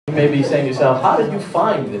You may be saying to yourself, how did you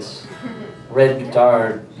find this red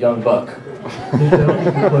guitar young buck? Yeah,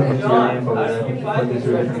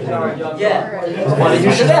 well,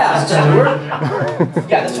 you should ask, Stuart.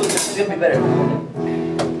 Yeah, this is going to be better.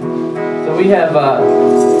 So we have,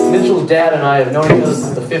 Mitchell's dad and I have known each other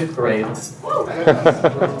since the 5th grade.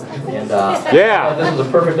 And yeah, this was a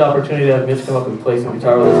perfect opportunity to have Mitch come up and play some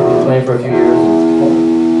guitar with us. He's been playing for a few years.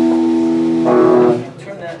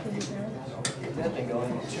 Turn that thing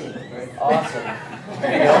going. Tune it, right? Awesome.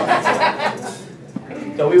 There you go.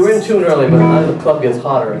 So we were in tune early, but now the club gets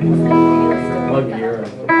hotter and muggier.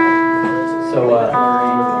 So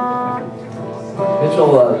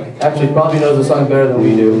Mitchell actually probably knows the song better than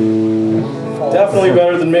we do. Definitely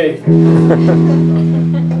better than me.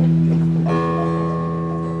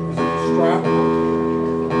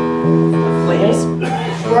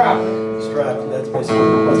 Strap. That's basically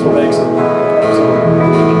what makes it.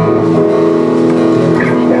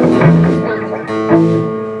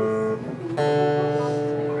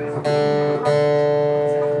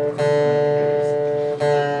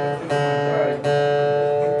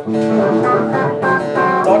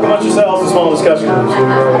 Talk amongst yourselves in small discussion groups.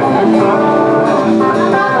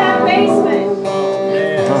 That basement.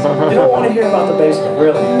 You don't want to hear about the basement,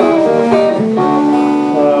 really.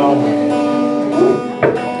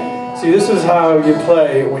 See, this is how you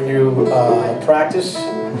play when you practice.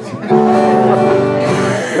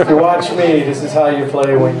 If you watch me, this is how you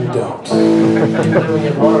play when you don't.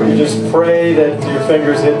 You just pray that your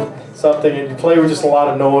fingers hit something, and you play with just a lot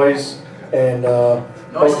of noise, and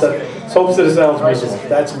hopes that it sounds musical.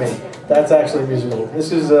 That's me. That's actually musical.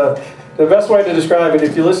 This is the best way to describe it.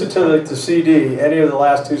 If you listen to the CD, any of the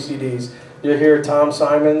last 2 CDs, you'll hear Tom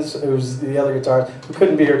Simons, who's the other guitarist, who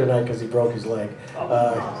couldn't be here tonight because he broke his leg.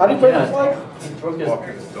 How did he break his leg? He broke his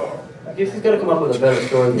leg. I guess he's got to come up with a better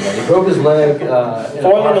story than that. He broke his leg in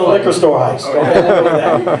a liquor store heist.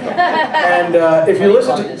 And if you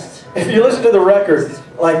listen to the record,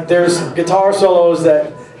 like there's guitar solos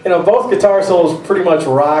that, both guitar solos pretty much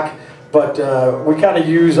rock, but we kind of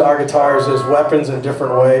use our guitars as weapons in a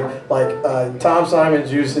different way. Like Tom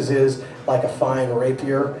Simons uses his like a fine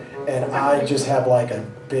rapier, and I just have like a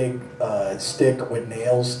big stick with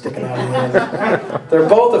nails sticking out of the end. They're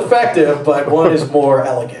both effective, but one is more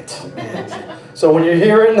elegant. So when you're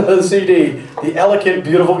hearing the CD, the elegant,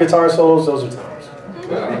 beautiful guitar solos, those are Tom's.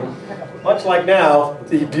 Much like now,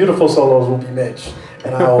 the beautiful solos will be Mitch,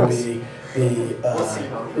 and I will be the,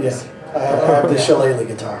 I have the Shillelagh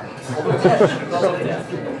guitar.